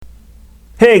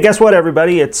Hey, guess what,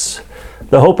 everybody? It's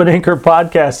the Hope and Anchor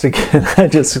podcast again. I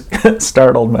just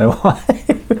startled my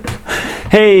wife.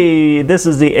 Hey, this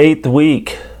is the 8th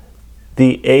week.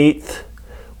 The 8th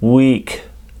week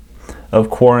of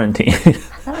quarantine. I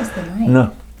thought it was the 9th.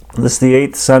 No, this is the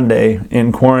 8th Sunday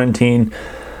in quarantine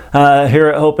here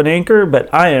at Hope and Anchor, but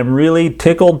I am really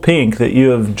tickled pink that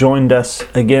you have joined us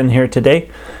again here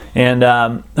today, and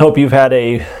hope you've had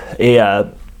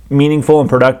a meaningful and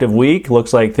productive week.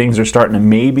 Looks like things are starting to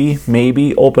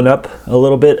maybe open up a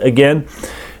little bit again,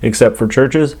 except for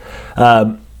churches.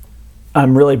 I'm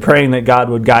really praying that God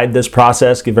would guide this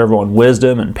process, give everyone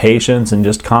wisdom and patience and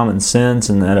just common sense,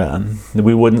 and that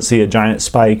we wouldn't see a giant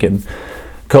spike in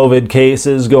COVID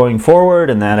cases going forward,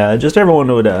 and that just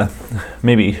everyone would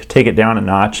maybe take it down a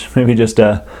notch, maybe just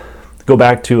go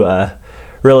back to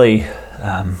really,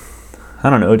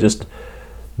 just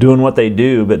doing what they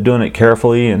do, but doing it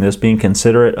carefully and just being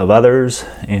considerate of others,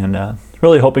 and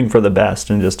really hoping for the best,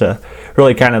 and just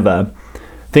really kind of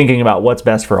thinking about what's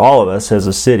best for all of us as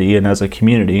a city and as a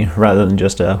community, rather than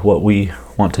just what we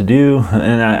want to do.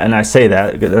 And I say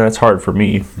that's hard for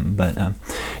me, but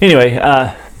anyway,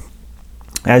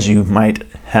 as you might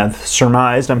have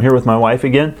surmised, I'm here with my wife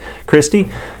again,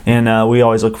 Christy, and we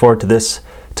always look forward to this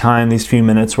time, these few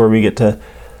minutes where we get to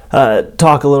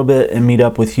talk a little bit and meet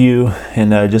up with you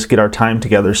and just get our time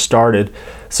together started.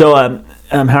 So,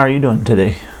 how are you doing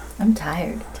today? I'm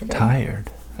tired today. Tired?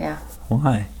 Yeah.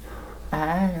 Why?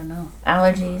 I don't know.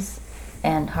 Allergies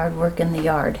and hard work in the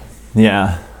yard.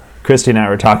 Yeah. Christy and I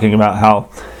were talking about how,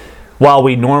 while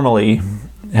we normally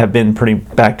have been pretty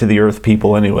back to the earth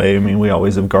people anyway, I mean, we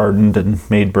always have gardened and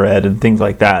made bread and things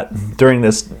like that. During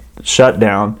this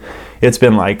shutdown, it's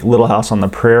been like Little House on the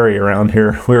Prairie around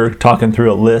here. We were talking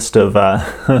through a list of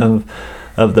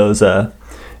those,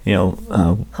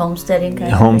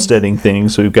 homesteading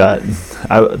things. We've got,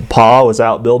 Pa was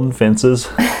out building fences.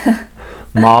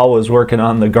 Ma was working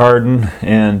on the garden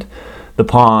and the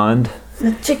pond.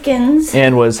 The chickens.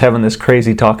 And was having this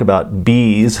crazy talk about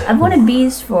bees. I've wanted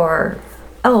bees for,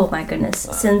 oh my goodness,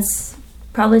 since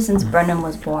Brennan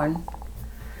was born.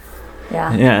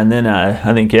 Yeah. Yeah, and then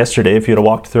I think yesterday, if you'd have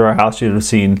walked through our house, you'd have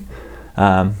seen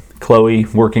Chloe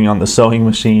working on the sewing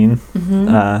machine.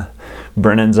 Mm-hmm.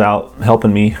 Brennan's out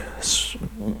helping me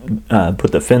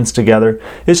put the fence together.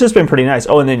 It's just been pretty nice.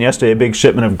 Oh, and then yesterday, a big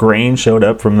shipment of grain showed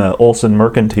up from the Olson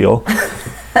Mercantile.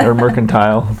 Or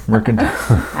Mercantile.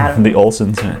 The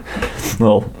Olsons.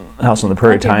 Little House on the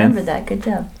Prairie tie-in. I remember that. Good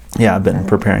job. Yeah, I've been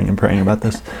preparing and praying about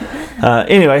this.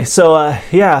 Anyway, so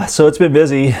it's been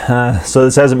busy. So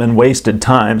this hasn't been wasted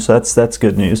time, so that's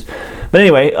good news. But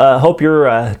anyway, hope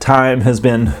your time has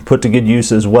been put to good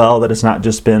use as well, that it's not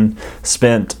just been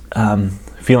spent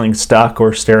feeling stuck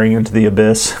or staring into the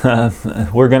abyss.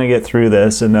 We're going to get through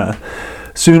this, and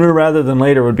sooner rather than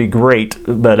later would be great.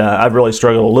 But I've really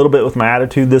struggled a little bit with my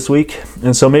attitude this week,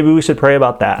 and so maybe we should pray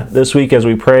about that this week as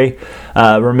we pray.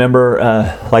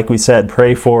 Remember, like we said,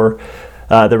 pray for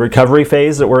the recovery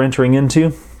phase that we're entering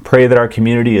into. Pray that our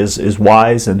community is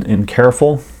wise and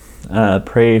careful.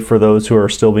 Pray for those who are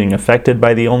still being affected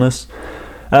by the illness.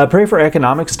 Pray for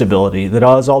economic stability, that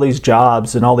as all these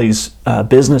jobs and all these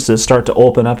businesses start to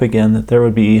open up again, that there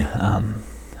would be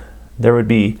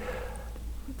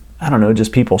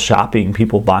just people shopping,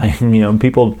 people buying,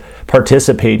 people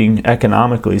participating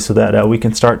economically, so that we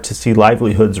can start to see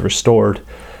livelihoods restored.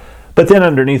 But then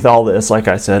underneath all this, like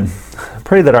I said,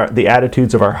 pray that the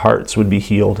attitudes of our hearts would be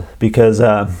healed, because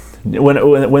when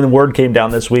the word came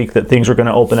down this week that things were going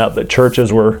to open up, that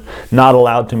churches were not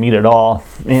allowed to meet at all,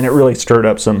 and it really stirred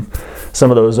up some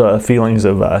of those feelings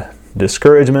of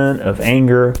discouragement, of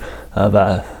anger, of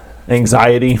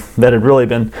anxiety that had really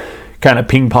been kind of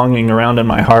ping-ponging around in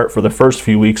my heart for the first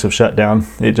few weeks of shutdown.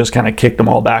 It just kind of kicked them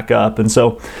all back up. And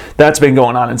so that's been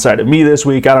going on inside of me this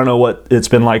week. I don't know what it's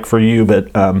been like for you,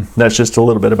 but that's just a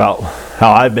little bit about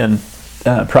how I've been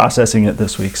processing it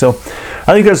this week. So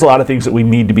I think there's a lot of things that we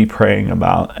need to be praying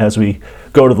about as we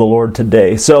go to the Lord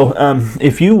today. So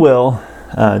if you will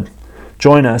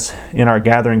join us in our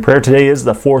gathering prayer. Today is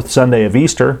the 4th Sunday of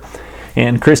Easter,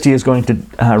 and Christy is going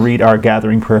to read our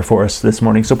gathering prayer for us this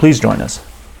morning. So please join us.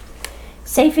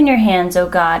 Safe in your hands, O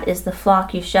God, is the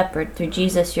flock you shepherd through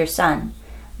Jesus your Son.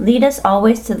 Lead us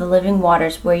always to the living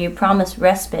waters where you promise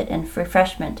respite and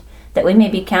refreshment, that we may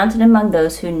be counted among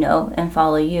those who know and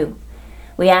follow you.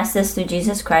 We ask this through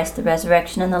Jesus Christ, the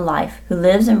resurrection and the life, who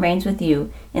lives and reigns with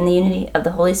you in the unity of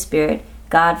the Holy Spirit,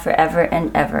 God forever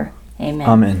and ever. Amen.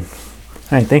 Amen.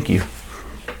 All right, thank you.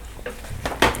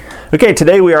 Okay,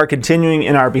 today we are continuing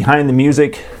in our Behind the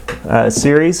Music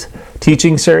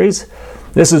teaching series.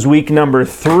 This is week number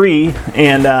 3,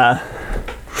 and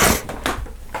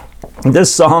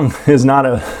This song is not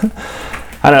a,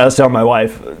 I don't know, I was telling my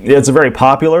wife, it's a very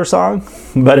popular song,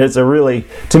 but it's a really,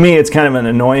 to me, it's kind of an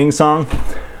annoying song.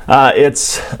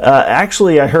 It's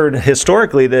actually, I heard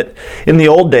historically that in the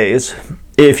old days,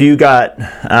 if you got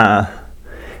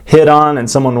hit on and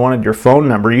someone wanted your phone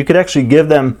number, you could actually give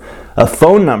them a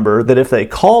phone number that if they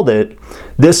called it,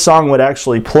 this song would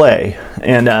actually play.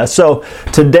 And so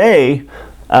today,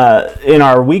 in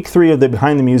our week 3 of the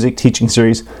Behind the Music teaching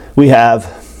series, we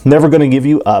have Never Gonna Give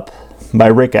You Up by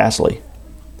Rick Astley.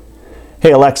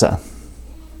 Hey Alexa,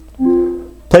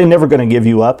 play Never Gonna Give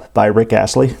You Up by Rick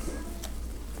Astley.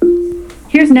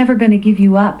 Here's Never Gonna Give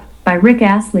You Up by Rick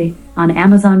Astley on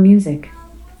Amazon Music.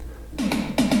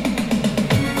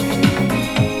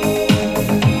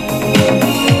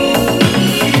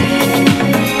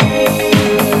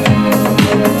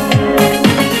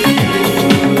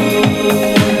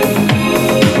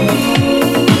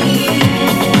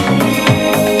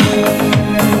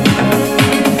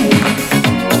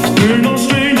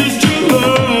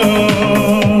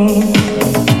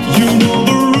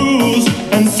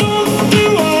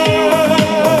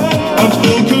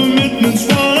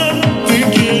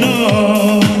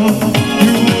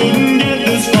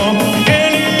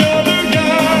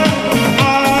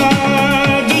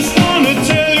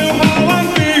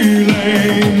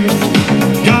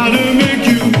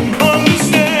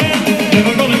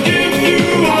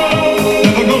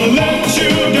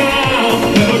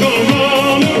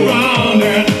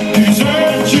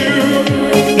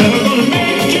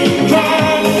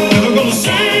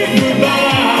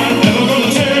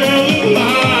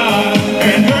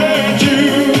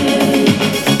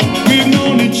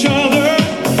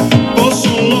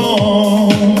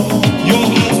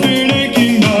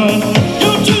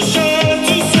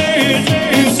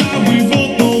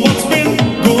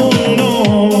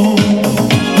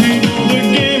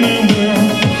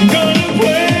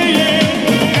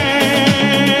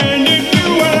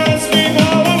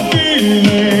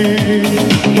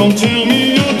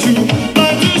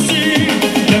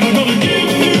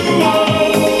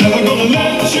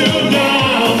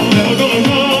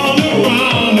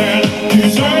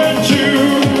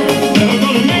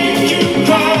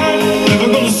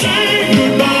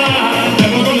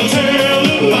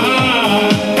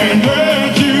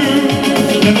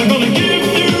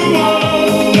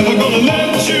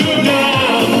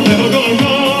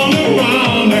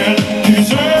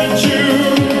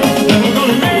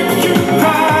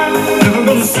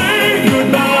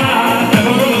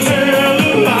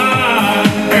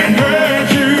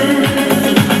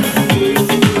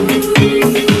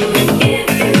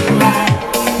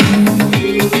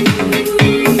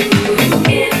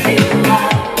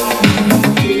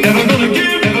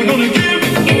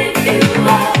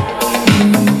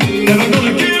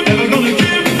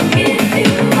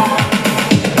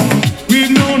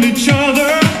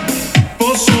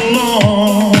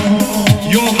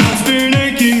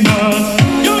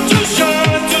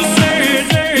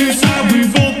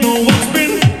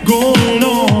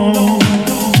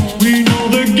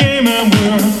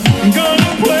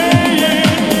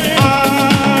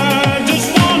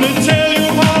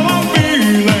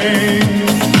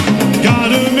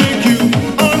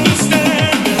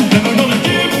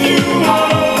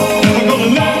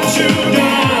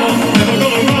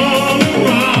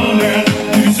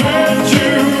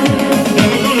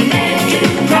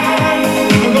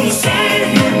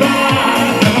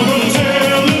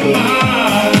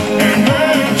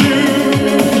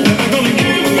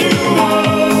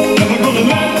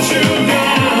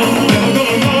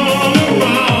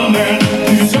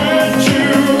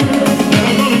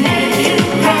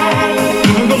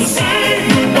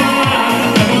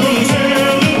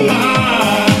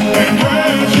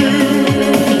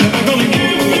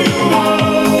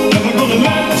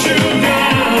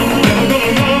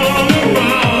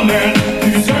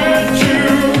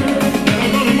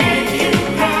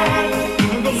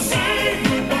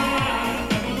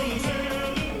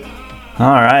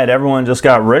 All right, everyone just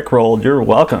got rickrolled. You're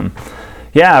welcome.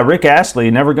 Yeah, Rick Astley,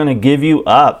 Never Gonna Give You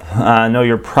Up. I know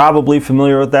you're probably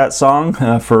familiar with that song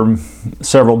for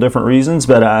several different reasons,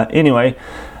 but anyway,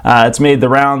 it's made the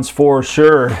rounds for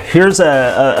sure. Here's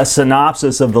a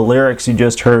synopsis of the lyrics you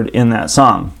just heard in that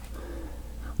song.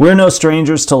 We're no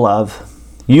strangers to love.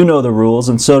 You know the rules,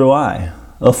 and so do I.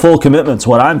 A full commitment's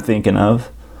what I'm thinking of.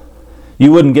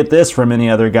 You wouldn't get this from any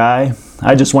other guy.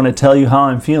 I just want to tell you how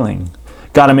I'm feeling.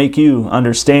 Gotta make you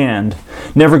understand.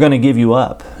 Never gonna give you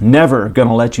up. Never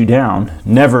gonna let you down.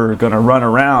 Never gonna run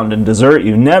around and desert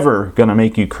you. Never gonna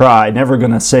make you cry. Never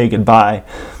gonna say goodbye.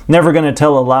 Never gonna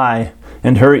tell a lie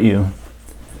and hurt you.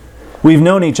 We've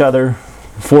known each other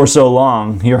for so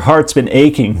long. Your heart's been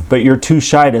aching, but you're too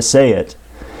shy to say it.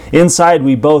 Inside,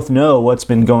 we both know what's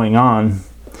been going on.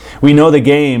 We know the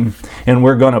game, and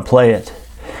we're going to play it.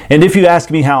 And if you ask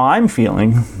me how I'm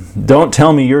feeling, don't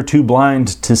tell me you're too blind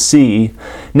to see.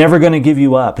 Never going to give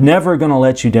you up. Never going to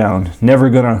let you down. Never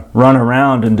going to run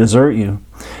around and desert you.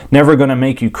 Never going to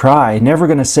make you cry. Never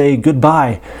going to say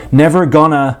goodbye. Never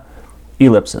gonna...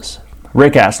 ellipsis.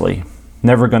 Rick Astley.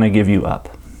 Never going to give you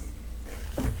up.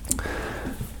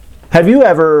 Have you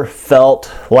ever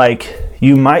felt like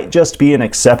you might just be an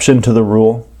exception to the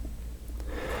rule?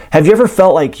 Have you ever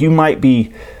felt like you might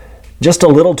be just a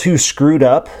little too screwed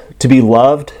up to be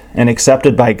loved and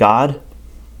accepted by God?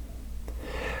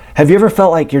 Have you ever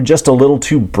felt like you're just a little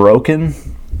too broken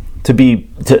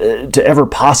to ever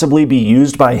possibly be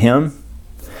used by Him?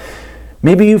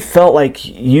 Maybe you felt like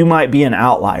you might be an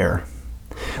outlier,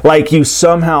 like you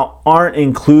somehow aren't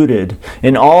included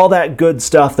in all that good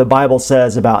stuff the Bible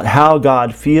says about how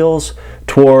God feels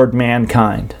toward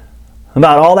mankind.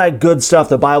 About all that good stuff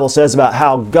the Bible says about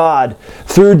how God,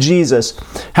 through Jesus,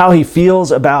 how He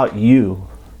feels about you.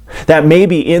 That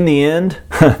maybe in the end,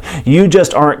 you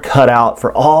just aren't cut out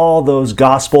for all those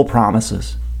gospel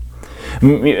promises.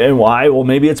 And why? Well,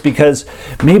 maybe it's because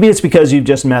you've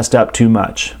just messed up too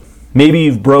much. Maybe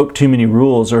you've broke too many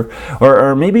rules,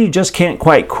 or maybe you just can't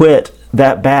quite quit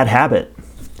that bad habit.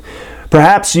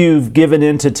 Perhaps you've given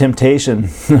in to temptation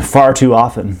far too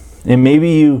often, and maybe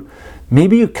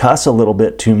you cuss a little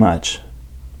bit too much.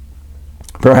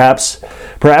 Perhaps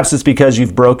it's because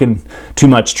you've broken too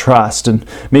much trust, and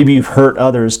maybe you've hurt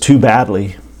others too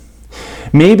badly.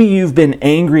 Maybe you've been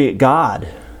angry at God,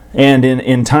 and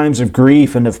in times of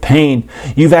grief and of pain,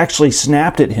 you've actually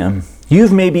snapped at Him.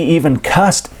 You've maybe even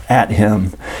cussed at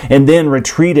Him and then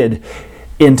retreated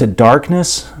into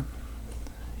darkness.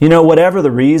 You know, whatever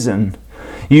the reason,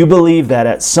 you believe that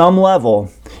at some level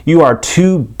you are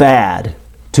too bad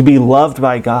to be loved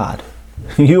by God.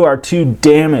 You are too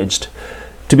damaged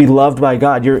to be loved by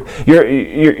God.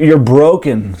 You're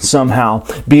broken somehow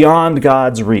beyond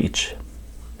God's reach.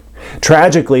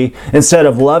 Tragically, instead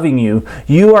of loving you,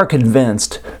 you are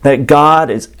convinced that God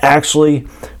is actually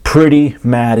pretty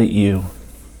mad at you.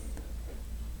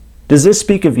 Does this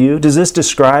speak of you? Does this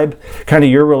describe kind of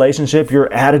your relationship,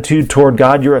 your attitude toward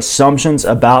God, your assumptions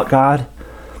about God?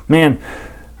 Man,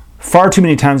 far too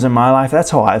many times in my life,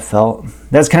 that's how I've felt.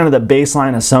 That's kind of the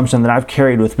baseline assumption that I've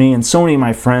carried with me, and so many of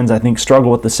my friends, I think,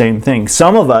 struggle with the same thing.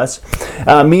 Some of us,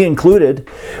 me included,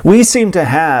 we seem to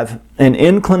have an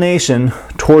inclination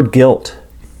toward guilt,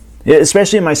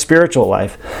 especially in my spiritual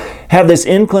life, have this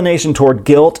inclination toward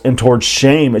guilt and toward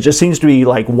shame. It just seems to be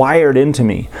like wired into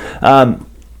me.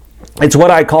 It's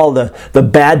what I call the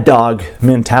bad dog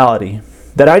mentality.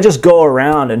 That I just go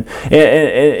around and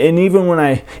even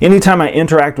anytime I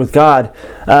interact with God,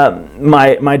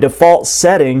 my default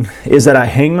setting is that I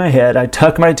hang my head, I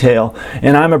tuck my tail,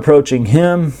 and I'm approaching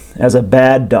Him as a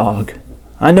bad dog.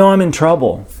 I know I'm in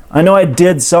trouble. I know I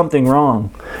did something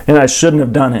wrong, and I shouldn't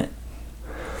have done it.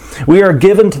 We are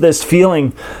given to this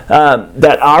feeling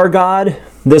that our God,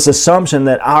 this assumption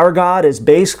that our God is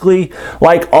basically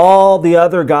like all the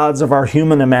other gods of our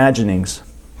human imaginings.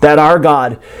 That our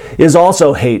God is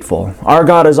also hateful. Our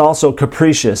God is also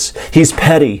capricious. He's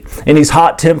petty and He's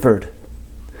hot-tempered.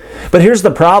 But here's the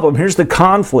problem. Here's the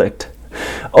conflict.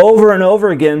 Over and over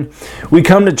again, we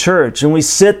come to church and we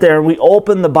sit there and we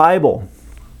open the Bible.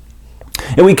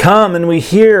 And we come and we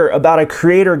hear about a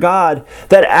Creator God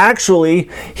that actually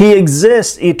He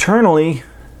exists eternally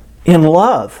in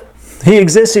love. He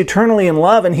exists eternally in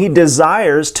love, and He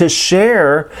desires to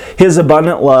share His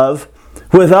abundant love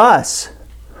with us.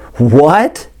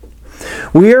 What?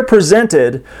 We are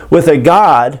presented with a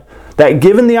God that,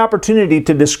 given the opportunity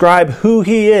to describe who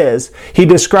He is, He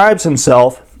describes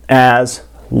Himself as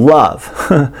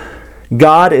love.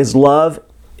 God is love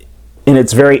in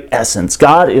its very essence.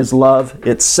 God is love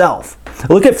itself.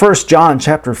 Look at 1 John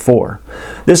chapter 4.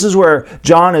 This is where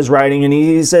John is writing, and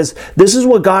he says, this is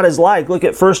what God is like. Look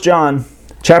at 1 John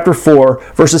chapter 4,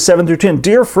 verses 7 through 10.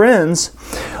 Dear friends,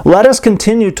 let us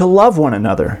continue to love one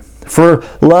another, for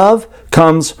love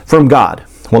comes from God.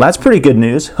 Well, that's pretty good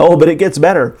news. Oh, but it gets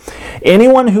better.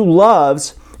 Anyone who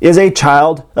loves is a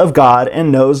child of God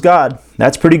and knows God.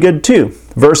 That's pretty good too.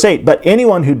 Verse 8, but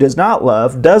anyone who does not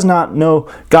love does not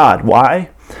know God. Why?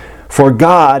 For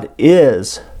God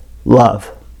is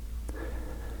love.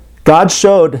 God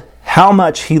showed how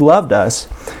much He loved us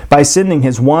by sending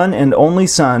His one and only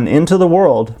Son into the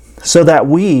world so that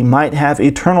we might have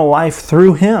eternal life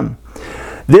through Him.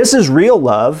 This is real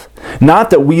love, not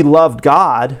that we loved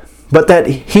God, but that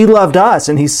He loved us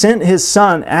and He sent His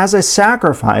Son as a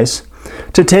sacrifice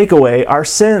to take away our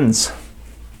sins.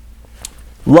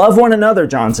 Love one another,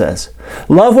 John says.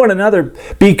 Love one another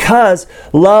because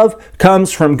love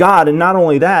comes from God. And not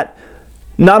only that,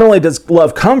 not only does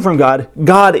love come from God,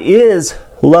 God is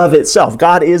love itself.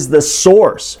 God is the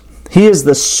source. He is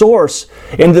the source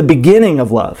and the beginning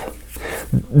of love.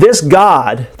 This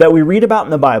God that we read about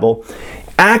in the Bible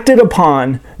acted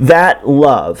upon that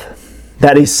love,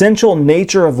 that essential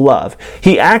nature of love.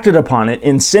 He acted upon it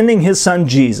in sending His Son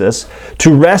Jesus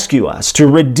to rescue us, to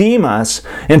redeem us,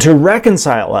 and to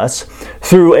reconcile us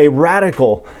through a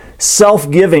radical,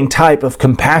 self-giving type of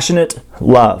compassionate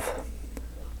love.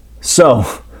 So,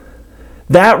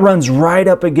 that runs right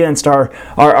up against our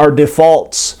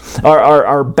defaults,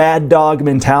 our bad dog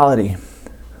mentality.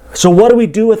 So what do we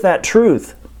do with that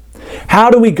truth? How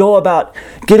do we go about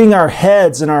getting our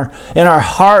heads and our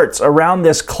hearts around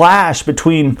this clash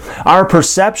between our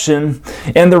perception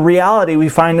and the reality we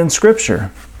find in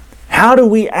Scripture? How do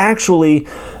we actually,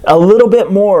 a little bit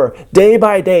more, day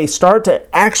by day, start to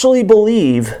actually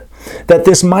believe that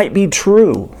this might be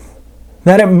true?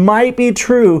 That it might be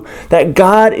true that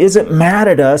God isn't mad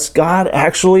at us. God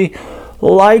actually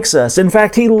likes us. In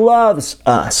fact, He loves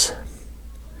us.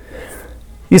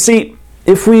 You see,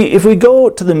 if we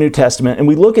go to the New Testament and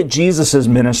we look at Jesus'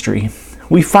 ministry,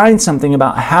 we find something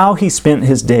about how He spent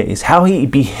His days, how He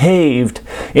behaved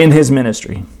in His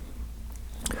ministry.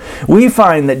 We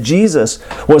find that Jesus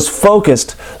was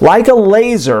focused like a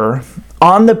laser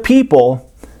on the people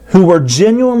who were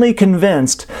genuinely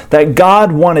convinced that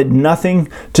God wanted nothing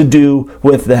to do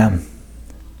with them.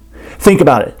 Think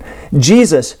about it.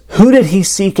 Jesus, who did He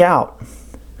seek out?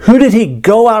 Who did He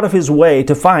go out of His way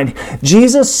to find?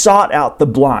 Jesus sought out the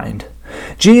blind.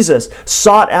 Jesus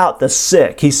sought out the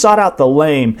sick. He sought out the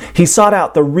lame. He sought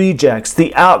out the rejects,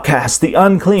 the outcasts, the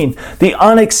unclean, the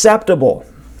unacceptable.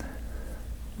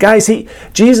 Guys,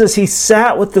 Jesus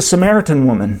sat with the Samaritan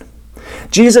woman.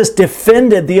 Jesus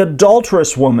defended the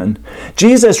adulterous woman.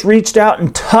 Jesus reached out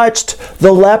and touched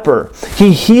the leper.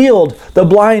 He healed the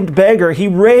blind beggar. He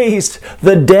raised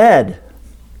the dead.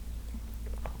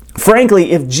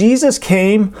 Frankly, if Jesus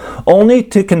came only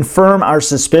to confirm our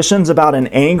suspicions about an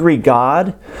angry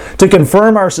God, to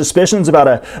confirm our suspicions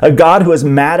about a God who is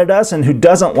mad at us and who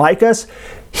doesn't like us,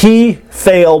 He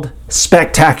failed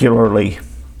spectacularly.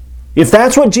 If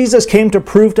that's what Jesus came to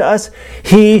prove to us,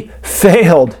 He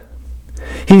failed.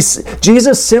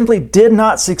 Jesus simply did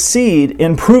not succeed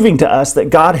in proving to us that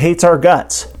God hates our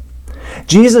guts.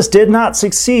 Jesus did not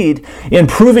succeed in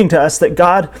proving to us that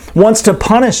God wants to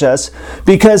punish us,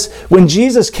 because when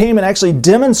Jesus came and actually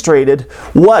demonstrated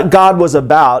what God was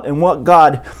about and what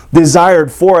God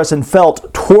desired for us and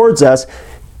felt towards us,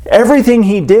 everything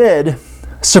He did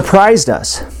surprised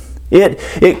us.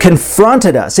 It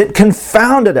confronted us. It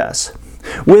confounded us.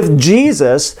 With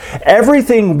Jesus,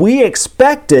 everything we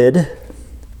expected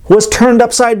was turned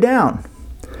upside down.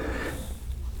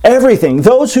 Everything.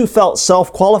 Those who felt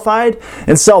self-qualified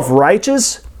and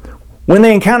self-righteous, when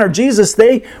they encountered Jesus,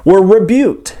 they were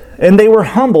rebuked and they were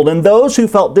humbled. And those who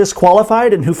felt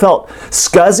disqualified and who felt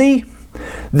scuzzy,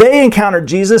 they encountered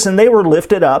Jesus and they were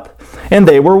lifted up and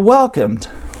they were welcomed.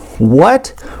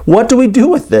 What do we do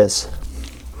with this?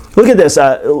 Look at this.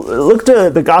 Look to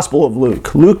the Gospel of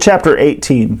Luke. Luke chapter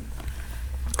 18.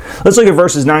 Let's look at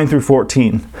verses 9 through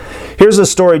 14. Here's a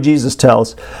story Jesus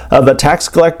tells of a tax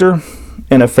collector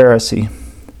and a Pharisee.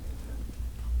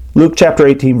 Luke chapter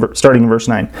 18, starting in verse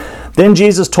 9. Then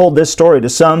Jesus told this story to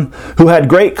some who had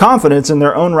great confidence in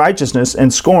their own righteousness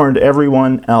and scorned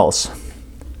everyone else.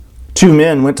 2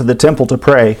 men went to the temple to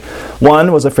pray.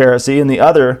 One was a Pharisee and the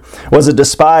other was a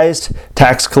despised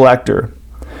tax collector.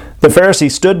 The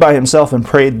Pharisee stood by himself and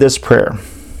prayed this prayer.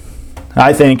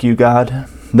 I thank you, God,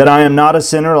 that I am not a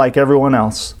sinner like everyone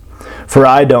else. For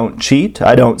I don't cheat,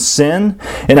 I don't sin,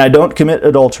 and I don't commit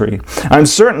adultery. I'm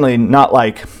certainly not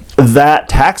like that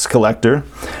tax collector.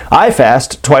 I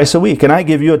fast twice a week, and I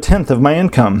give you 1/10 of my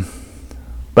income.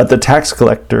 But the tax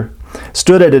collector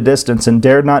stood at a distance and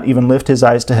dared not even lift his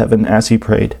eyes to heaven as he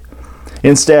prayed.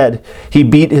 Instead, he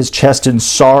beat his chest in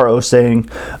sorrow, saying,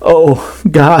 Oh,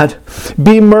 God,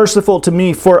 be merciful to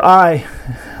me, for I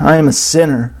am a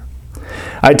sinner.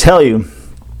 I tell you,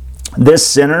 this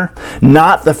sinner,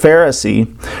 not the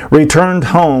Pharisee, returned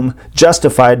home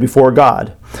justified before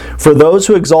God. For those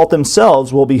who exalt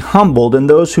themselves will be humbled, and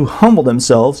those who humble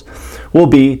themselves will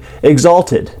be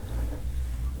exalted.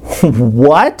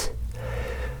 What?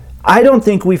 I don't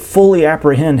think we fully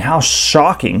apprehend how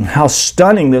shocking, how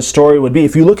stunning this story would be.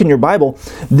 If you look in your Bible,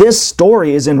 this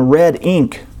story is in red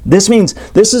ink. This means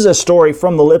this is a story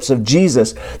from the lips of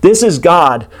Jesus. This is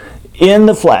God in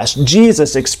the flesh,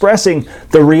 Jesus expressing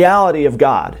the reality of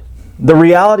God. The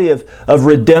reality of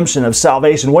redemption, of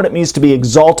salvation, what it means to be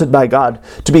exalted by God,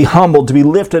 to be humbled, to be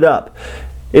lifted up.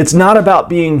 It's not about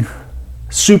being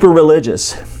super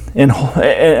religious and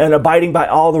abiding by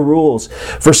all the rules.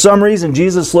 For some reason,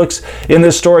 Jesus looks in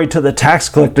this story to the tax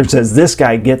collector and says, this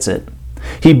guy gets it.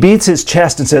 He beats his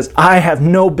chest and says, I have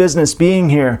no business being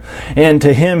here. And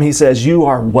to him, he says, you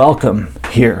are welcome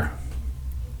here.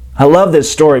 I love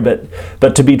this story,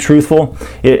 but to be truthful,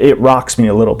 it rocks me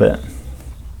a little bit.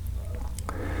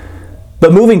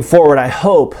 But moving forward, I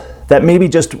hope that maybe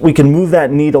just we can move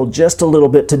that needle just a little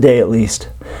bit today at least.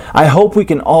 I hope we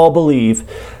can all believe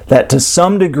that to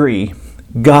some degree,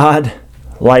 God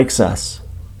likes us.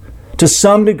 To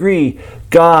some degree,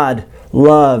 God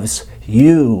loves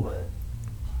you.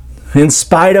 In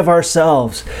spite of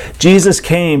ourselves, Jesus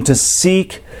came to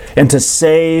seek and to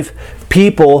save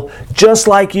people just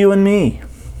like you and me.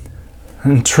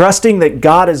 And trusting that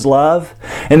God is love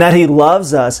and that He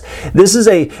loves us, this is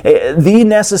the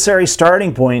necessary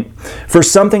starting point for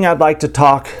something I'd like to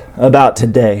talk about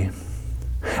today.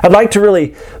 I'd like to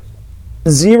really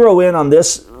zero in on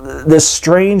this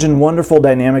strange and wonderful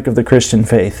dynamic of the Christian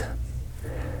faith.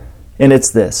 And it's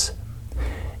this.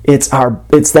 It's our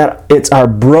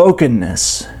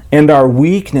brokenness and our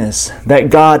weakness that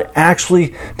God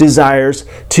actually desires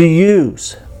to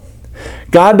use.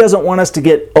 God doesn't want us to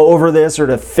get over this or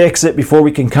to fix it before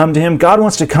we can come to Him. God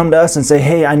wants to come to us and say,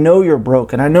 hey, I know you're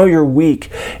broken. I know you're weak.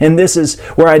 And this is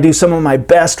where I do some of my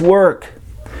best work.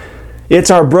 It's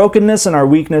our brokenness and our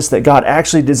weakness that God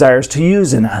actually desires to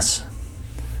use in us.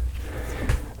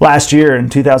 Last year in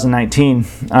 2019,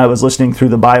 I was listening through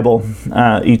the Bible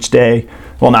each day.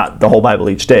 Well, not the whole Bible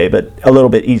each day, but a little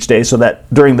bit each day, so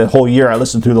that during the whole year I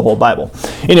listened through the whole Bible.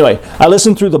 Anyway, I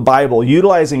listened through the Bible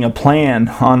utilizing a plan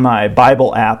on my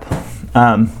Bible app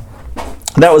that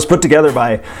was put together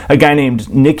by a guy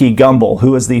named Nicky Gumbel,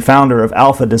 who is the founder of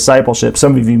Alpha Discipleship.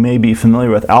 Some of you may be familiar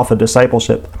with Alpha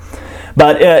Discipleship.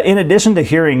 But in addition to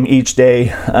hearing each day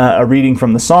a reading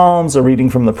from the Psalms, a reading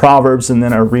from the Proverbs, and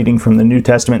then a reading from the New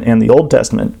Testament and the Old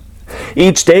Testament,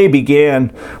 each day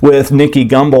began with Nicky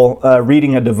Gumbel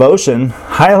reading a devotion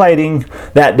highlighting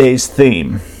that day's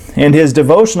theme. And his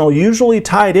devotional usually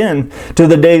tied in to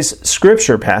the day's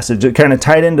scripture passage. It kind of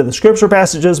tied into the scripture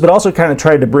passages, but also kind of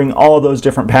tried to bring all of those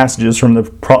different passages from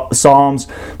the Psalms,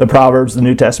 the Proverbs, the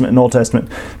New Testament, and Old Testament.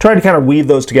 Tried to kind of weave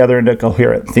those together into a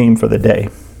coherent theme for the day.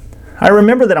 I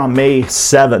remember that on May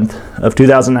 7th of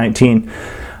 2019,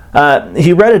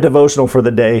 he read a devotional for the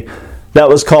day that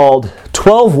was called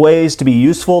 12 Ways to be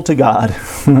Useful to God.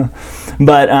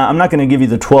 But I'm not going to give you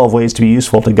the 12 ways to be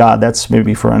useful to God. That's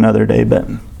maybe for another day. But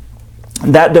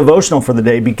that devotional for the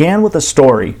day began with a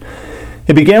story.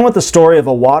 It began with the story of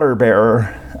a water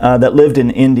bearer that lived in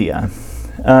India.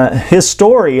 His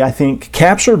story, I think,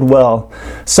 captured well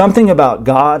something about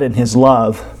God and His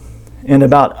love and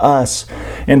about us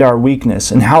and our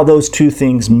weakness and how those two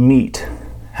things meet.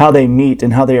 How they meet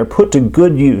and how they are put to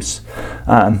good use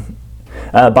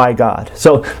by God.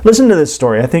 So listen to this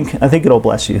story. I think it'll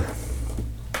bless you.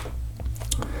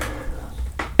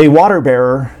 A water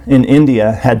bearer in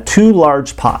India had two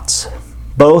large pots,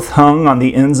 both hung on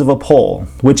the ends of a pole,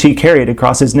 which he carried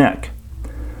across his neck.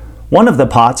 One of the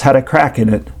pots had a crack in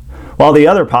it, while the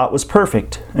other pot was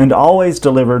perfect and always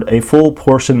delivered a full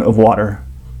portion of water.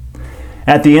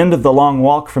 At the end of the long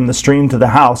walk from the stream to the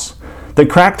house, the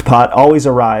cracked pot always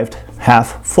arrived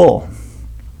half full.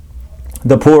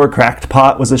 The poor cracked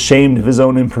pot was ashamed of his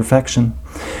own imperfection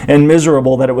and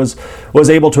miserable that it was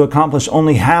able to accomplish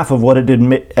only half of what it did.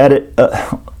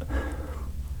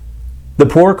 The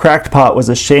poor cracked pot was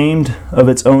ashamed of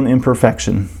its own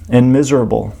imperfection and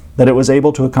miserable that it was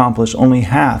able to accomplish only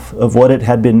half of what it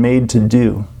had been made to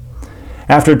do.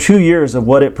 After 2 years of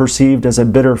what it perceived as a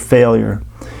bitter failure,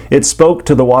 it spoke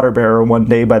to the water bearer one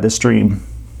day by the stream.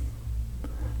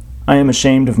 I am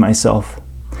ashamed of myself,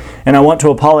 and I want to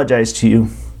apologize to you.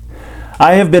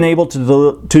 I have been able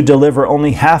to deliver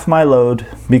only half my load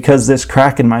because this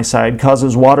crack in my side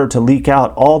causes water to leak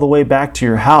out all the way back to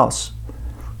your house.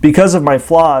 Because of my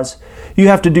flaws, you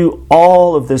have to do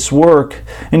all of this work,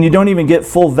 and you don't even get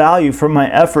full value from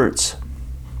my efforts.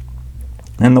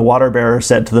 And the water bearer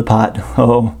said to the pot,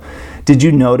 "Oh, did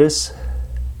you notice?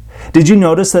 Did you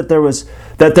notice that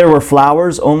there were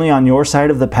flowers only on your side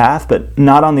of the path, but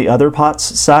not on the other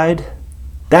pot's side?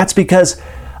 That's because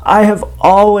I have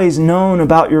always known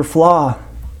about your flaw.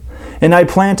 And I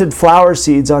planted flower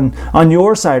seeds on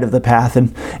your side of the path,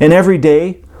 and every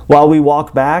day while we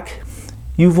walk back,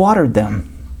 you've watered them.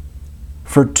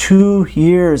 For 2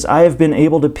 years, I have been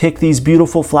able to pick these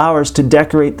beautiful flowers to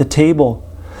decorate the table.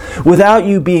 Without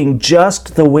you being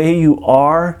just the way you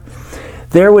are,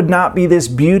 there would not be this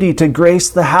beauty to grace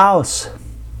the house.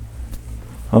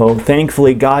 Oh,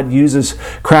 thankfully, God uses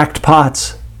cracked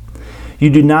pots. You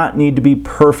do not need to be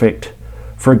perfect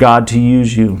for God to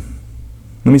use you.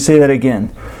 Let me say that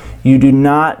again. You do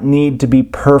not need to be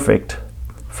perfect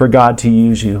for God to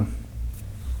use you.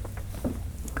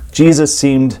 Jesus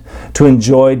seemed to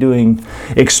enjoy doing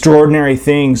extraordinary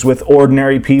things with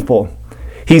ordinary people.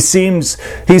 He seemed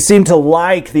to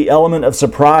like the element of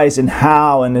surprise in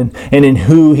how and in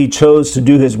who he chose to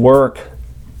do his work.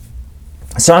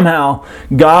 Somehow,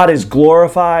 God is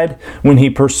glorified when he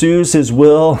pursues his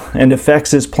will and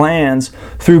effects his plans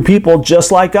through people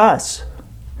just like us.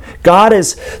 God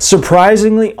is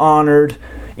surprisingly honored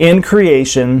in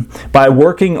creation by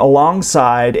working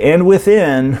alongside and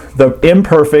within the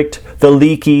imperfect, the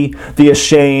leaky, the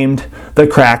ashamed, the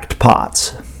cracked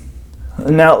pots.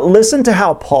 Now, listen to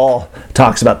how Paul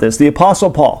talks about this. The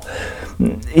Apostle Paul,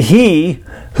 he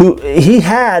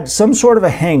had some sort of a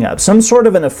hang-up, some sort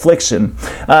of an affliction,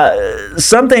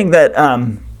 something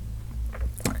that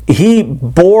he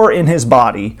bore in his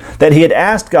body that he had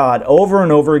asked God over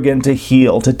and over again to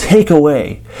heal, to take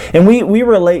away. And we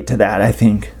relate to that, I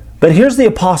think. But here's the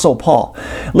Apostle Paul.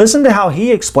 Listen to how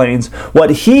he explains what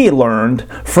he learned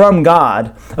from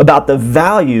God about the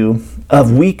value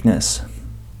of weakness,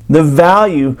 the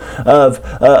value of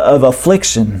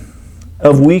affliction,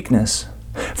 of weakness.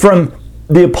 From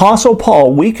the Apostle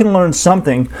Paul, we can learn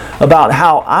something about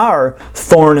how our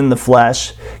thorn in the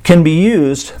flesh can be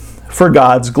used for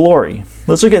God's glory.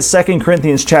 Let's look at 2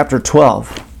 Corinthians chapter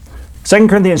 12. 2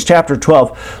 Corinthians chapter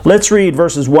 12. Let's read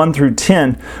verses 1 through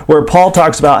 10, where Paul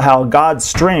talks about how God's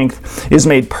strength is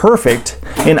made perfect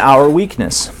in our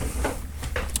weakness.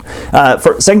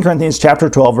 For 2 Corinthians chapter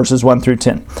 12, verses 1 through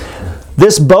 10.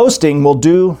 This boasting will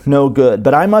do no good,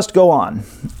 but I must go on.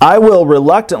 I will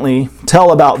reluctantly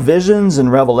tell about visions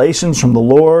and revelations from the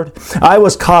Lord. I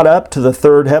was caught up to the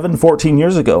third heaven 14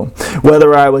 years ago.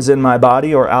 Whether I was in my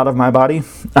body or out of my body,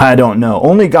 I don't know.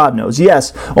 Only God knows.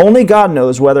 Yes, only God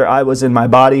knows whether I was in my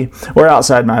body or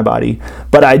outside my body.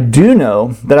 But I do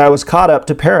know that I was caught up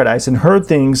to paradise and heard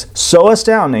things so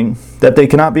astounding that they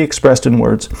cannot be expressed in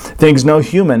words, things no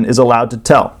human is allowed to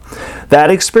tell.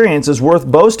 That experience is worth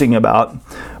boasting about,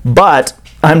 but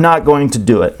I'm not going to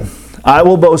do it. I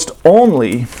will boast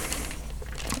only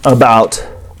about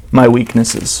my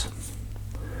weaknesses.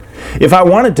 If I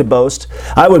wanted to boast,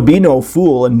 I would be no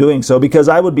fool in doing so because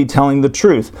I would be telling the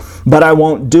truth. But I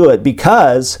won't do it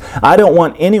because I don't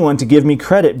want anyone to give me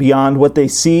credit beyond what they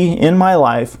see in my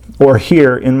life or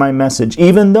hear in my message,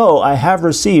 even though I have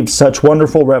received such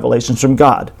wonderful revelations from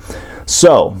God.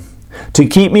 So, to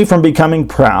keep me from becoming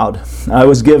proud, I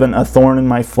was given a thorn in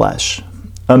my flesh,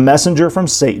 a messenger from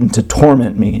Satan to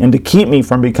torment me and to keep me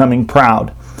from becoming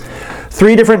proud.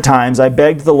 3 different times I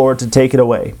begged the Lord to take it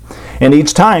away, and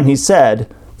each time he said,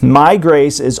 "My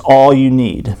grace is all you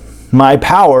need. My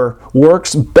power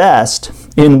works best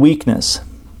in weakness."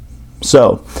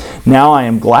 So, now I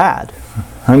am glad.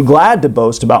 I'm glad to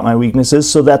boast about my weaknesses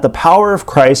so that the power of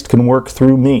Christ can work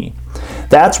through me.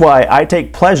 That's why I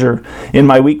take pleasure in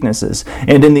my weaknesses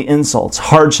and in the insults,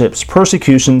 hardships,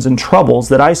 persecutions, and troubles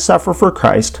that I suffer for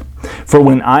Christ. For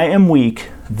when I am weak,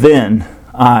 then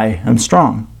I am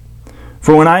strong.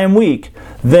 For when I am weak,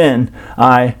 then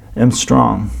I am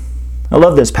strong. I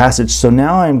love this passage. So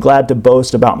now I am glad to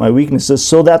boast about my weaknesses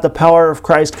so that the power of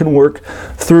Christ can work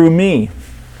through me.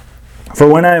 For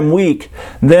when I am weak,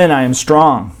 then I am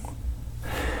strong.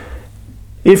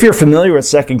 If you're familiar with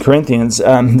 2 Corinthians,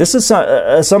 this is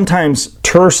a sometimes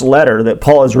terse letter that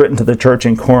Paul has written to the church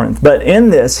in Corinth. But in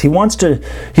this, he wants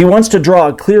to draw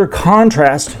a clear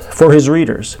contrast for his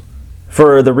readers.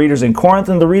 For the readers in Corinth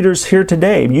and the readers here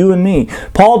today, you and me.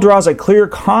 Paul draws a clear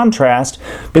contrast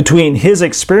between his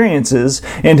experiences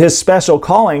and his special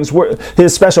calling,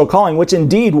 which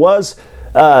indeed was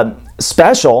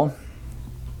special.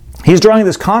 He's drawing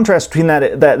this contrast between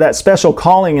that special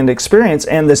calling and experience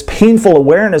and this painful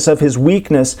awareness of his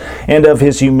weakness and of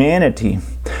his humanity.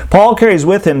 Paul carries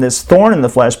with him this thorn in the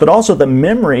flesh, but also the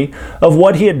memory of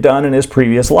what he had done in his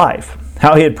previous life.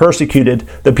 How he had persecuted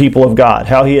the people of God,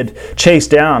 how he had chased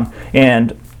down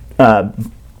and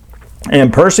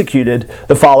persecuted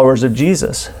the followers of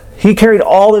Jesus. He carried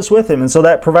all this with him, and so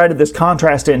that provided this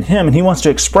contrast in him, and he wants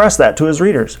to express that to his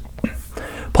readers.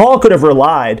 Paul could have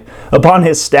relied upon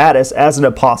his status as an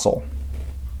apostle.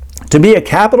 To be a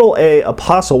capital A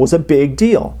apostle was a big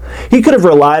deal. He could have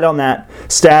relied on that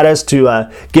status to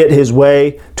get his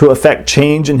way, to effect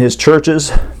change in his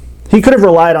churches. He could have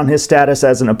relied on his status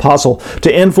as an apostle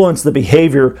to influence the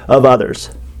behavior of others.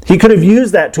 He could have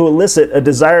used that to elicit a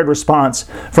desired response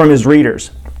from his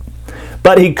readers.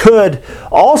 But he could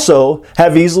also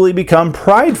have easily become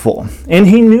prideful. And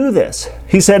he knew this.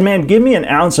 He said, man, give me an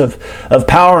ounce of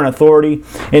power and authority,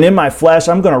 and in my flesh,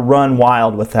 I'm going to run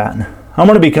wild with that. I'm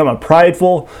going to become a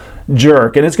prideful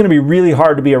jerk, and it's going to be really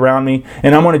hard to be around me,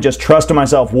 and I'm going to just trust in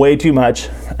myself way too much,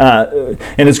 and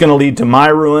it's going to lead to my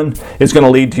ruin, it's going to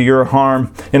lead to your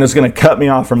harm, and it's going to cut me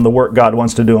off from the work God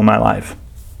wants to do in my life.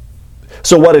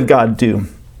 So what did God do?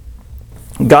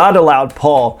 God allowed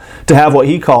Paul to have what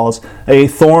he calls a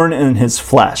thorn in his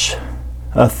flesh.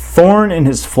 A thorn in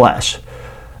his flesh.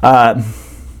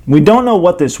 We don't know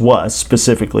what this was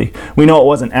specifically. We know it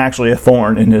wasn't actually a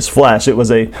thorn in his flesh. It was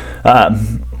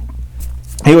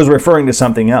he was referring to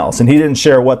something else, and he didn't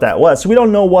share what that was. So we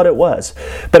don't know what it was.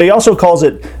 But he also calls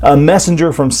it a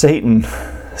messenger from Satan.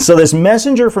 So this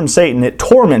messenger from Satan, it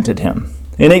tormented him.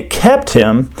 And it kept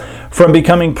him from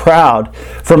becoming proud,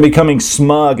 from becoming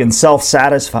smug and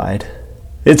self-satisfied.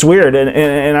 It's weird,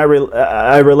 and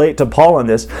I relate to Paul on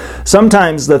this.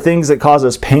 Sometimes the things that cause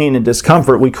us pain and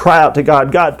discomfort, we cry out to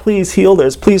God, God, please heal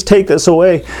this, please take this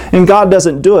away. And God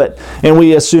doesn't do it. And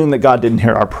we assume that God didn't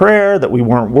hear our prayer, that we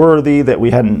weren't worthy, that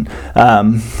we hadn't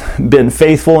been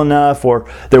faithful enough,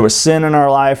 or there was sin in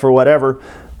our life, or whatever.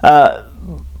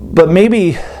 But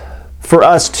maybe for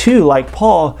us too, like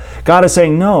Paul, God is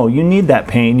saying, no, you need that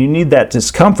pain, you need that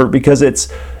discomfort, because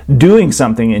it's doing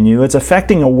something in you. It's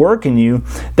affecting a work in you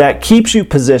that keeps you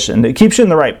positioned. It keeps you in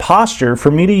the right posture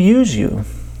for me to use you.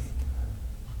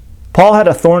 Paul had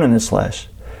a thorn in his flesh.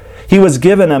 He was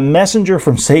given a messenger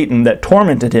from Satan that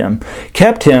tormented him,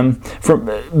 kept him from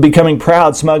becoming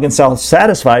proud, smug, and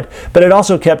self-satisfied, but it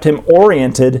also kept him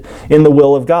oriented in the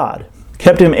will of God.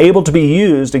 Kept him able to be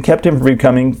used, and kept him from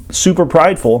becoming super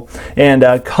prideful and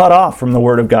cut off from the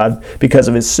Word of God because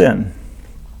of his sin.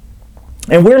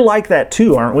 And we're like that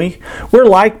too, aren't we? We're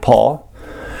like Paul.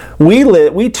 We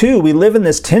live in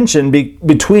this tension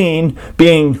between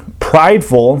being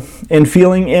prideful and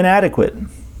feeling inadequate.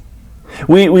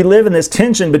 We live in this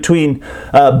tension between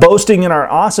boasting in our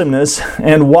awesomeness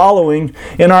and wallowing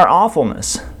in our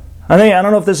awfulness. I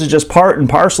don't know if this is just part and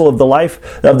parcel of the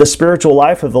life, of the spiritual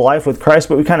life, of the life with Christ,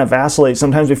 but we kind of vacillate.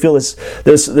 Sometimes we feel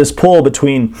this pull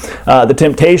between the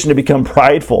temptation to become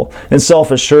prideful and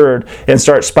self-assured and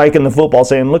start spiking the football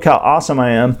saying, look how awesome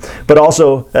I am, but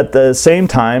also at the same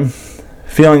time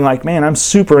feeling like, man, I'm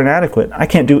super inadequate. I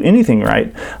can't do anything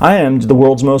right. I am the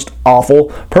world's most awful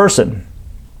person.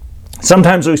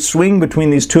 Sometimes we swing between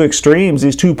these two extremes,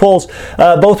 these two poles,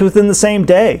 both within the same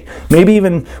day, maybe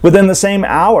even within the same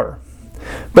hour.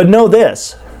 But know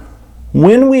this,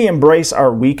 when we embrace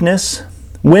our weakness,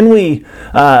 when we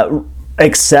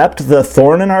accept the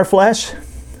thorn in our flesh,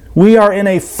 we are in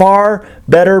a far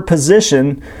better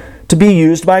position to be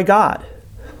used by God.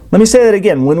 Let me say that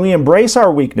again. When we embrace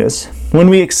our weakness, when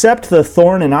we accept the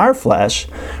thorn in our flesh,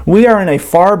 we are in a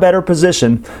far better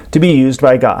position to be used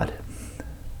by God.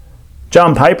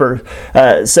 John Piper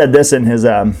said this in his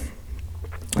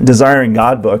Desiring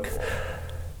God book.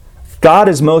 God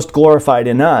is most glorified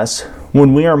in us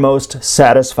when we are most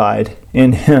satisfied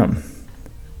in Him.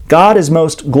 God is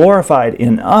most glorified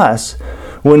in us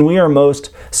when we are most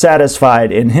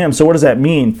satisfied in Him. So what does that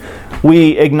mean?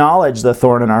 We acknowledge the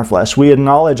thorn in our flesh. We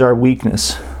acknowledge our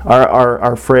weakness,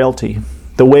 our frailty,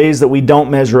 the ways that we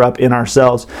don't measure up in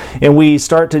ourselves. And we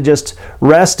start to just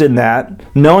rest in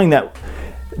that, knowing that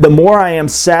the more I am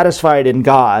satisfied in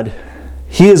God,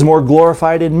 He is more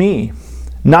glorified in me.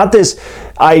 Not this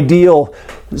ideal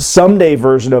someday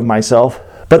version of myself,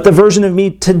 but the version of me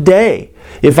today.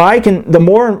 The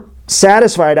more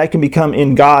satisfied I can become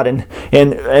in God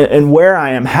and where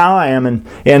I am, how I am,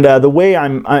 and the way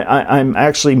I'm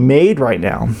actually made right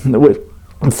now, with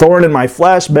thorn in my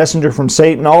flesh, messenger from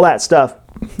Satan, all that stuff.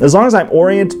 As long as I'm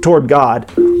oriented toward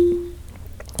God,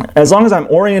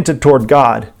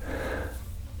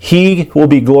 He will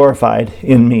be glorified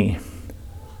in me.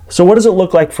 So what does it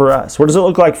look like for us? What does it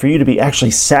look like for you to be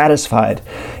actually satisfied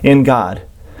in God?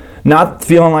 Not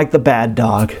feeling like the bad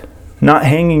dog, not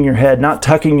hanging your head, not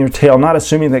tucking your tail, not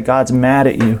assuming that God's mad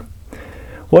at you.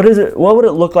 What would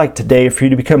it look like today for you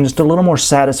to become just a little more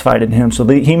satisfied in Him so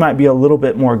that He might be a little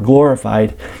bit more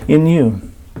glorified in you?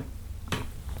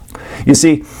 You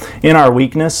see, in our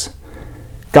weakness,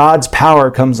 God's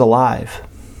power comes alive.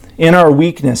 In our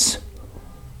weakness,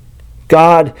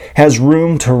 God has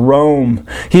room to roam.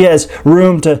 He has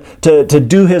room to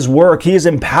do His work. He is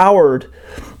empowered.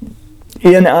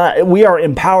 We are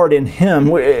empowered in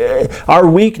Him. Our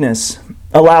weakness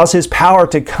allows His power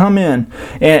to come in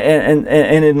and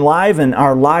enliven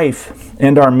our life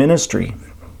and our ministry.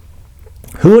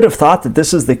 Who would have thought that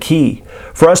this is the key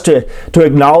for us to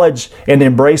acknowledge and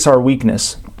embrace our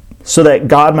weakness? so that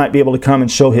God might be able to come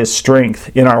and show His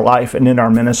strength in our life and in our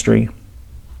ministry.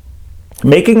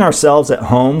 Making ourselves at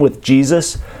home with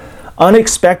Jesus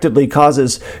unexpectedly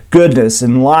causes goodness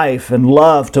and life and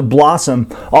love to blossom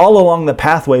all along the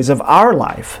pathways of our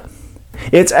life.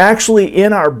 It's actually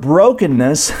in our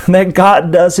brokenness that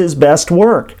God does His best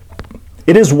work.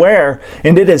 It is where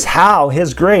and it is how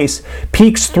His grace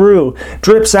peeks through,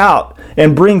 drips out,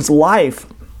 and brings life.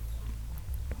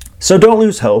 So don't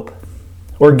lose hope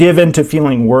or give in to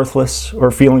feeling worthless or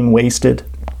feeling wasted.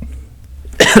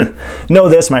 Know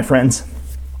this, my friends.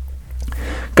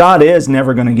 God is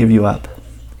never going to give you up.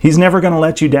 He's never going to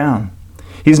let you down.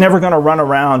 He's never going to run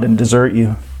around and desert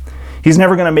you. He's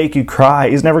never going to make you cry.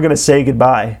 He's never going to say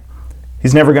goodbye.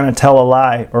 He's never going to tell a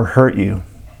lie or hurt you.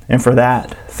 And for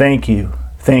that, thank you.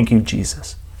 Thank you,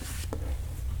 Jesus.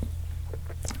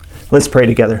 Let's pray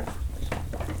together.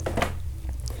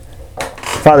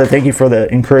 Father, thank you for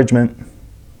the encouragement,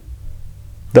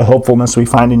 the hopefulness we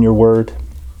find in your word.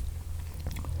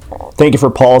 Thank you for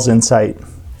Paul's insight,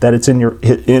 that it's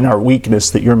in our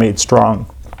weakness that you're made strong.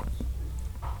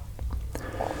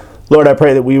 Lord, I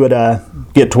pray that we would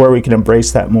get to where we can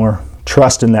embrace that more,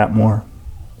 trust in that more.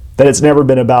 That it's never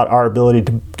been about our ability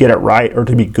to get it right or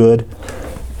to be good.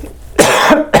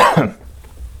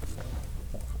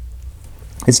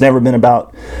 It's never been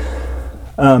about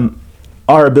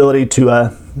our ability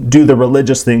to do the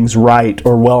religious things right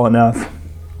or well enough.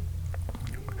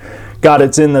 God,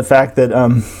 it's in the fact that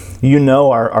you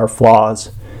know our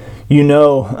flaws. You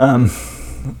know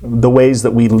the ways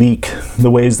that we leak,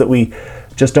 the ways that we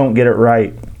just don't get it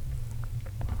right.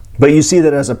 But you see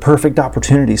that as a perfect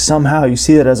opportunity. Somehow you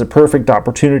see that as a perfect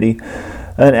opportunity,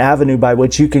 an avenue by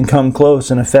which you can come close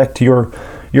and affect your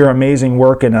amazing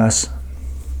work in us.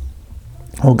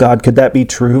 Oh God, could that be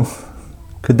true?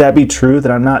 Could that be true,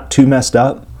 that I'm not too messed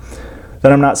up?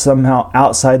 That I'm not somehow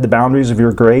outside the boundaries of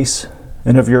your grace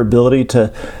and of your ability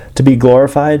to be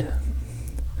glorified?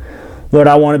 Lord,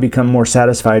 I want to become more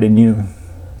satisfied in you.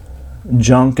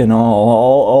 Junk and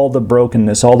all the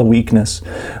brokenness, all the weakness,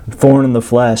 thorn in the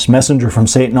flesh, messenger from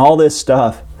Satan, all this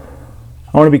stuff.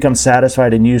 I want to become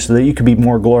satisfied in you so that you could be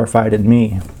more glorified in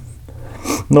me.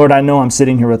 Lord, I know I'm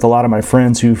sitting here with a lot of my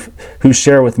friends who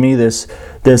share with me this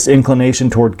inclination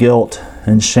toward guilt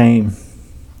and shame.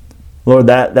 Lord,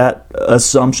 that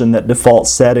assumption, that default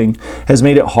setting has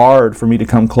made it hard for me to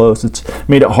come close. It's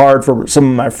made it hard for some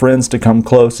of my friends to come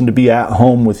close and to be at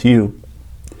home with you.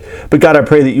 But God, I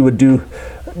pray that you would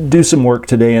do some work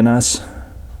today in us.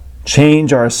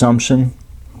 Change our assumption.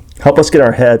 Help us get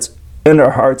our heads and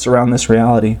our hearts around this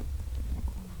reality.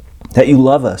 That you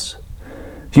love us.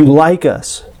 You like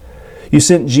us. You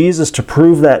sent Jesus to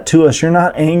prove that to us. You're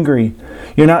not angry.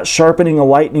 You're not sharpening a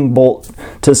lightning bolt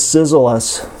to sizzle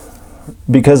us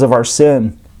because of our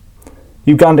sin.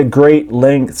 You've gone to great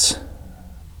lengths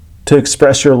to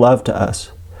express your love to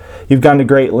us. You've gone to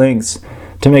great lengths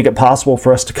to make it possible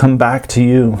for us to come back to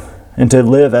you and to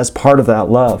live as part of that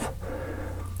love.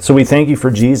 So we thank you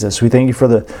for Jesus. We thank you for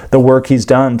the work He's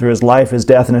done through His life, His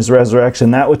death, and His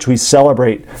resurrection, that which we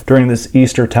celebrate during this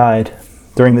Easter tide,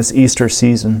 during this Easter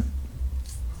season.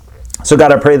 So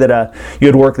God, I pray that you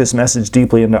would work this message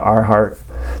deeply into our heart,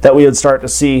 that we would start to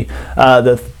see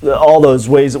all those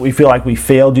ways that we feel like we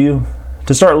failed you,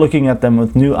 to start looking at them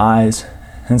with new eyes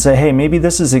and say, hey, maybe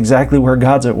this is exactly where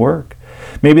God's at work.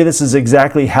 Maybe this is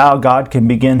exactly how God can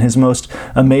begin His most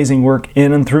amazing work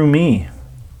in and through me.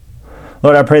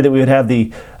 Lord, I pray that we would have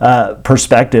the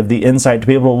perspective, the insight to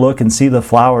be able to look and see the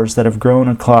flowers that have grown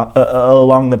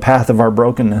along the path of our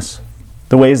brokenness,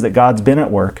 the ways that God's been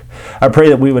at work. I pray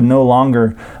that we would no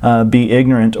longer be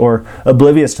ignorant or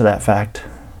oblivious to that fact.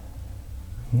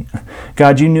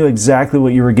 God, you knew exactly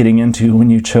what you were getting into when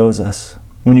you chose us,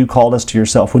 when you called us to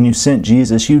yourself, when you sent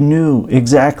Jesus. You knew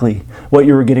exactly what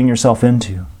you were getting yourself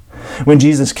into. When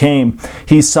Jesus came,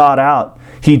 He sought out,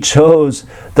 He chose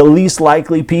the least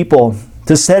likely people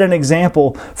to set an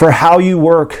example for how you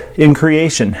work in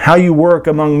creation, how you work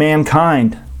among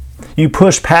mankind. You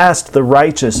push past the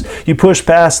righteous, you push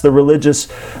past the religious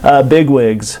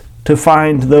bigwigs to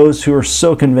find those who are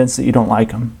so convinced that you don't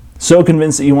like them, so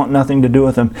convinced that you want nothing to do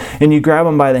with them, and you grab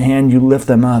them by the hand, you lift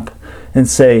them up and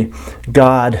say,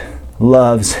 God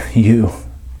loves you.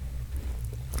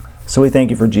 So we thank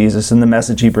you for Jesus and the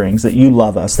message He brings, that you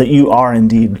love us, that you are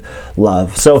indeed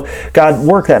love. So God,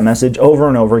 work that message over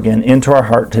and over again into our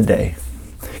heart today.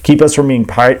 Keep us from being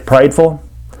prideful,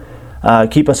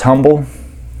 keep us humble,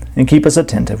 and keep us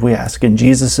attentive, we ask in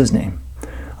Jesus' name.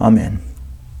 Amen.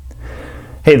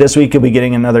 Hey, this week you'll be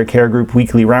getting another Care Group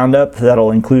Weekly Roundup. That'll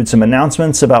include some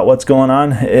announcements about what's going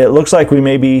on. It looks like we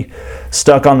may be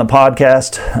stuck on the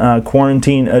podcast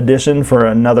quarantine edition for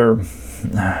another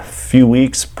few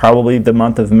weeks, probably the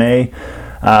month of May.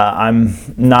 I'm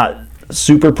not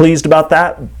super pleased about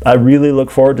that. I really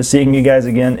look forward to seeing you guys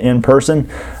again in person.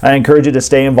 I encourage you to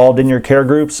stay involved in your care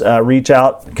groups, reach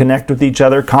out, connect with each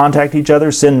other, contact each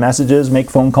other, send messages,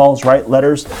 make phone calls, write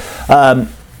letters.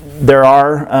 There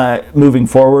are, moving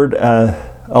forward,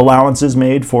 allowances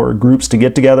made for groups to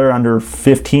get together under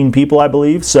 15 people, I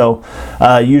believe. So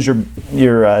use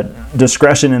your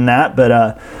discretion in that.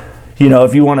 But,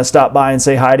 if you want to stop by and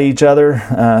say hi to each other,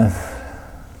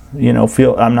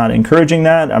 I'm not encouraging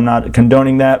that. I'm not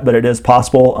condoning that, but it is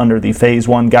possible under the Phase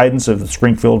 1 guidance of the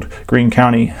Springfield-Greene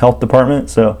County Health Department.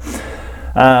 So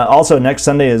also, next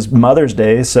Sunday is Mother's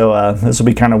Day, so this will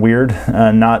be kind of weird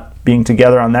not being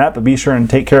together on that, but be sure and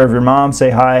take care of your mom. Say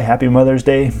hi, happy Mother's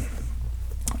Day.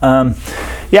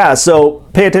 So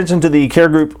pay attention to the Care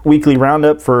Group Weekly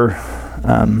Roundup for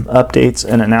updates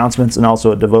and announcements, and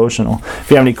also a devotional. If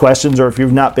you have any questions, or if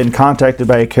you've not been contacted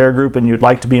by a care group and you'd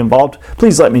like to be involved,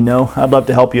 please let me know. I'd love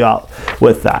to help you out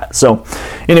with that. So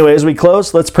anyway, as we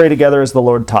close, let's pray together as the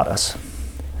Lord taught us.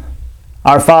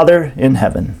 Our Father in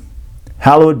heaven,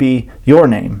 hallowed be your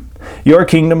name. Your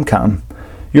kingdom come.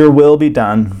 Your will be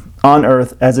done on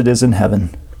earth as it is in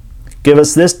heaven. Give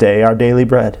us this day our daily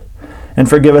bread, and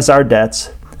forgive us our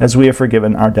debts as we have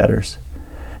forgiven our debtors.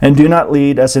 And do not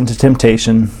lead us into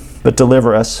temptation, but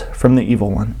deliver us from the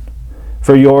evil one.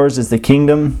 For yours is the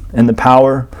kingdom, and the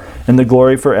power, and the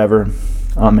glory forever.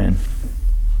 Amen.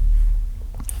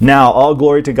 Now all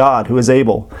glory to God, who is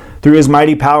able, through his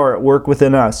mighty power at work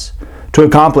within us, to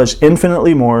accomplish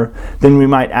infinitely more than we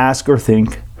might ask or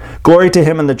think. Glory to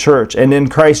him in the church and in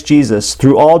Christ Jesus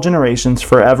through all generations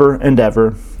forever and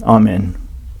ever. Amen.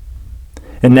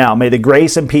 And now may the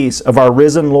grace and peace of our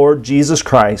risen Lord Jesus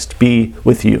Christ be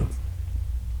with you.